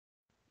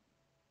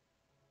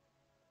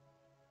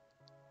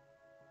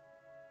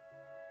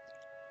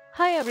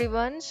Hi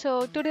everyone,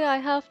 so today I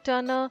have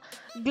done a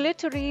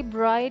glittery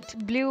bright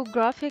blue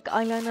graphic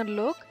eyeliner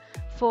look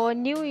for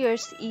New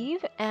Year's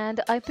Eve,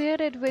 and I paired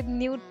it with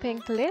nude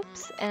pink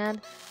lips. And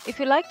if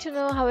you like to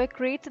know how I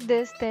created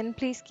this, then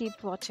please keep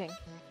watching.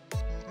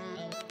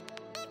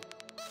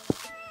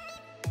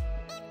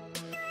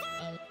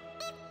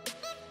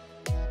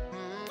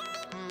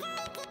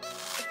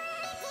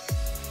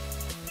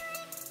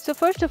 So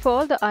first of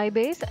all, the eye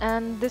base,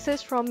 and this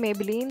is from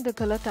Maybelline, the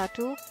color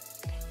tattoo.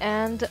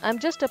 And I'm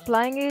just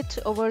applying it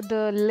over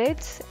the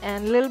lids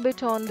and a little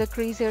bit on the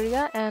crease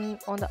area and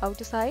on the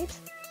outer sides.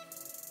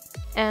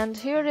 And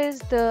here is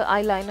the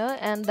eyeliner,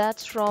 and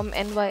that's from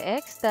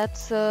NYX.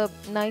 That's a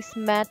nice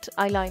matte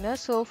eyeliner.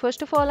 So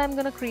first of all, I'm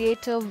gonna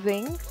create a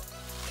wing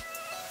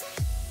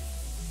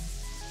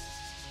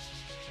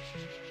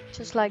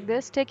just like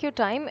this. Take your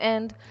time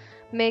and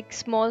make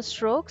small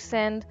strokes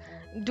and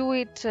do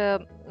it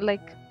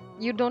like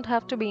you don't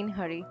have to be in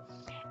hurry.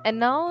 And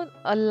now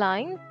a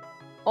line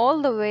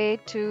all the way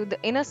to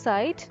the inner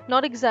side,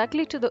 not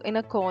exactly to the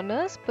inner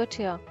corners, but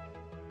yeah,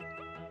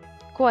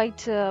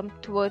 quite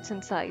towards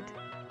inside.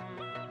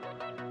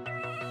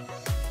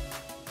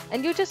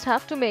 And you just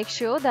have to make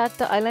sure that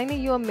the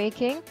eyeliner you are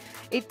making,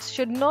 it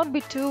should not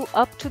be too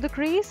up to the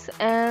crease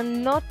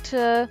and not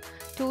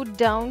too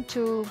down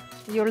to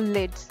your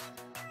lids.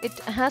 It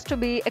has to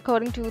be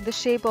according to the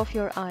shape of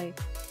your eye.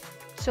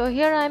 So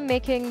here I'm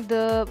making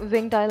the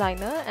winged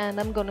eyeliner, and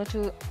I'm going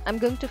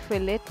to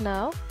fill it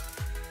now.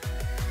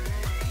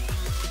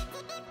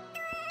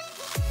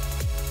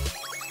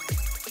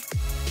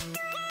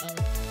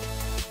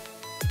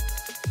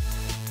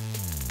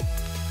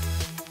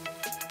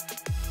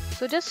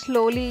 So just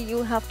slowly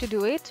you have to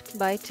do it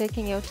by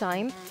taking your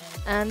time.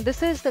 And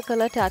this is the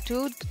color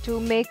tattoo to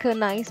make a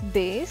nice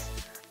base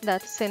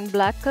that's in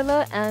black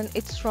color, and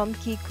it's from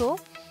Kiko.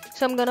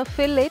 So I'm gonna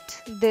fill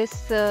it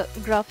this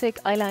graphic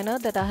eyeliner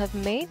that I have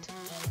made.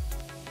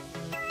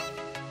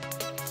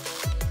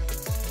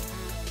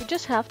 You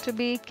just have to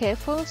be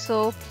careful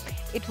so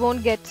it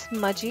won't get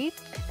smudgy.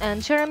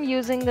 And here I'm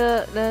using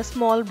a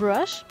small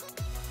brush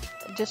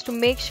just to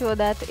make sure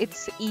that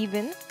it's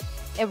even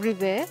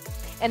everywhere.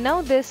 And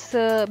now this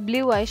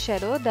blue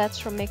eyeshadow, that's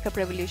from Makeup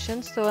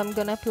Revolution, so I'm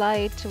gonna apply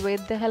it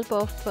with the help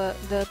of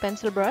the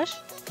pencil brush.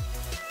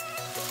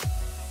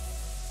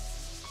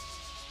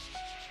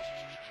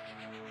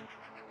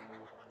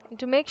 And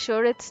to make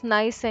sure it's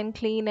nice and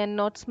clean and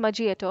not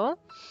smudgy at all,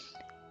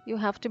 you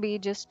have to be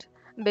just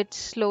a bit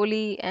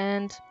slowly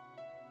and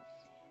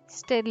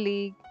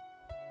steadily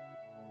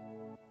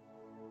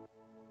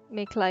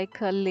make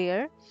like a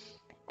layer.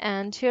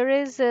 And here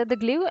is the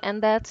glue,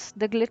 and that's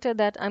the glitter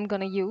that I'm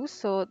gonna use.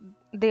 So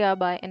they are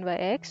by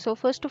NYX. So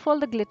first of all,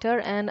 the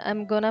glitter, and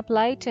I'm gonna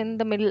apply it in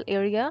the middle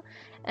area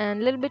and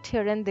a little bit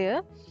here and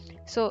there.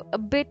 So a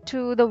bit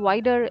to the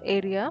wider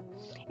area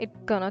it's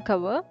gonna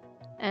cover.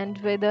 And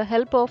with the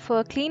help of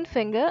a clean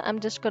finger, I'm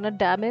just gonna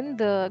dab in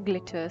the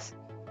glitters.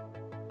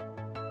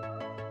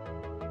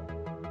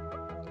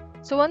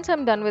 So once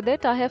I'm done with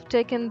it, I have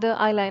taken the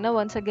eyeliner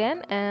once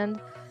again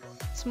and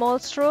small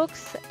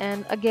strokes,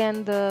 and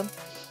again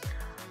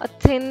a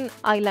thin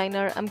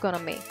eyeliner I'm gonna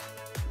make.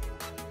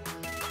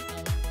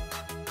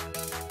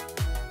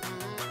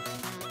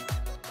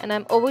 And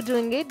I'm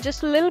overdoing it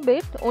just a little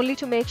bit, only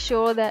to make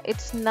sure that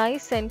it's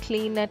nice and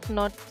clean and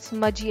not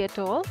smudgy at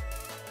all.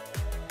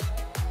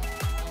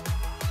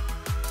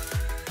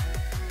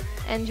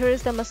 And here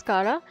is the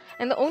mascara,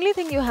 and the only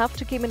thing you have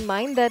to keep in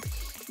mind that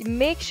you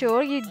make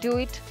sure you do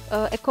it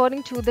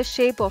according to the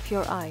shape of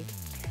your eye.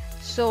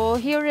 So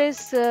here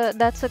is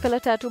that's a color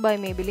tattoo by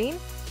Maybelline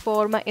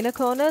for my inner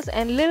corners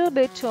and a little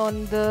bit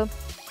on the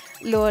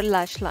lower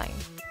lash line.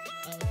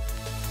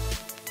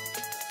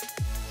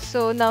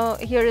 So now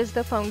here is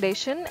the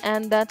foundation,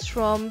 and that's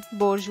from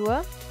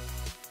Bourjois.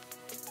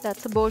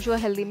 That's a Bourjois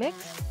Healthy Mix.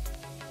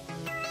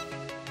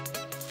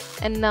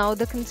 And now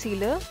the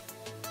concealer.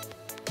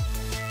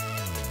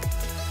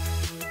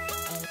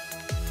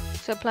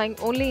 So applying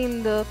only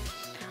in the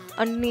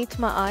underneath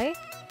my eye,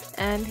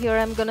 and here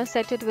I'm gonna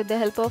set it with the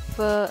help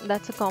of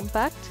that's a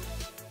compact.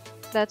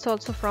 That's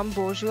also from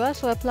Bourjois.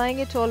 So applying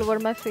it all over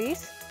my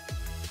face.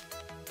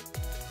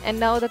 And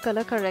now the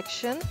color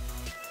correction.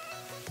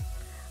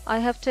 I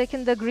have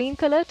taken the green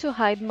color to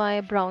hide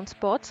my brown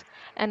spots,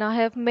 and I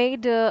have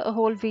made a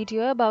whole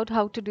video about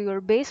how to do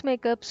your base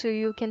makeup, so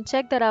you can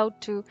check that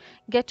out to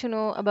get to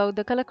know about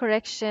the color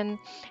correction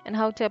and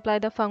how to apply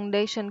the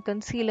foundation,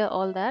 concealer,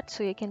 all that,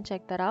 so you can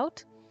check that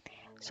out.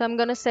 So I'm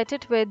gonna set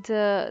it with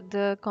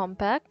the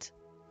compact.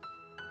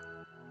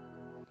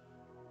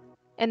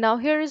 And now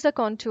here is the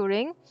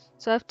contouring.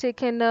 So I've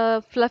taken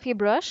a fluffy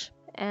brush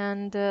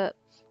and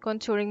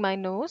contouring my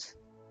nose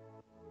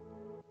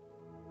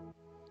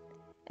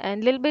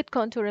and a little bit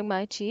contouring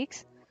my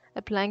cheeks,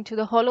 applying to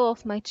the hollow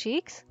of my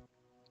cheeks.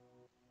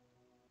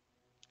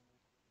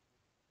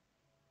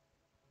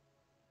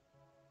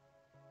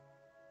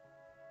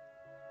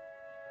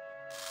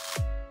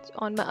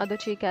 On my other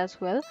cheek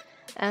as well.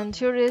 And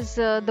here is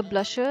the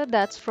blusher,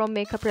 that's from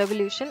Makeup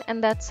Revolution,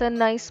 and that's a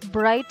nice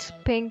bright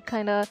pink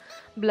kind of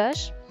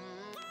blush.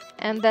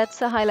 And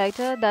that's a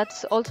highlighter,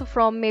 that's also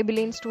from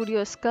Maybelline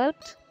Studio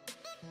Sculpt.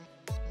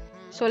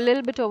 So a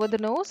little bit over the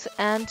nose.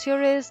 And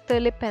here is the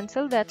lip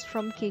pencil, that's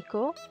from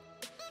Kiko.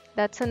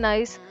 That's a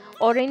nice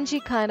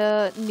orangey kind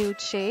of nude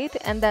shade.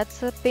 And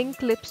that's a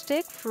pink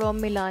lipstick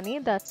from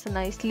Mlani. That's a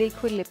nice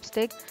liquid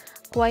lipstick,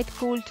 quite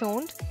cool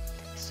toned.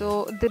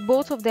 So the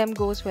both of them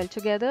goes well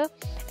together.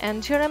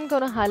 And here I'm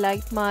gonna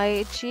highlight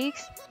my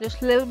cheeks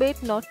just a little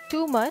bit, not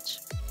too much,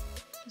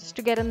 just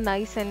to get a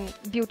nice and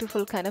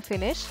beautiful kind of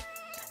finish.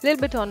 A little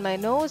bit on my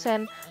nose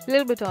and a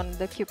little bit on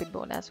the cupid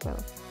bone as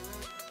well.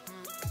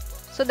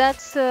 So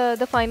that's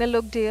the final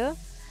look, dear,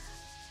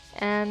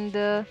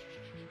 and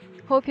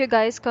hope you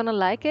guys gonna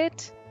like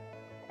it.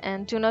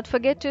 And do not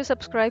forget to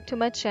subscribe to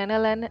my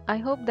channel, and I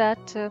hope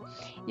that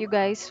you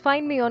guys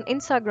find me on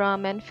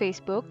Instagram and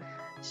Facebook.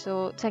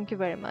 So thank you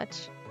very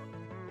much,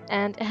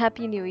 and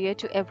Happy New Year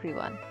to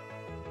everyone.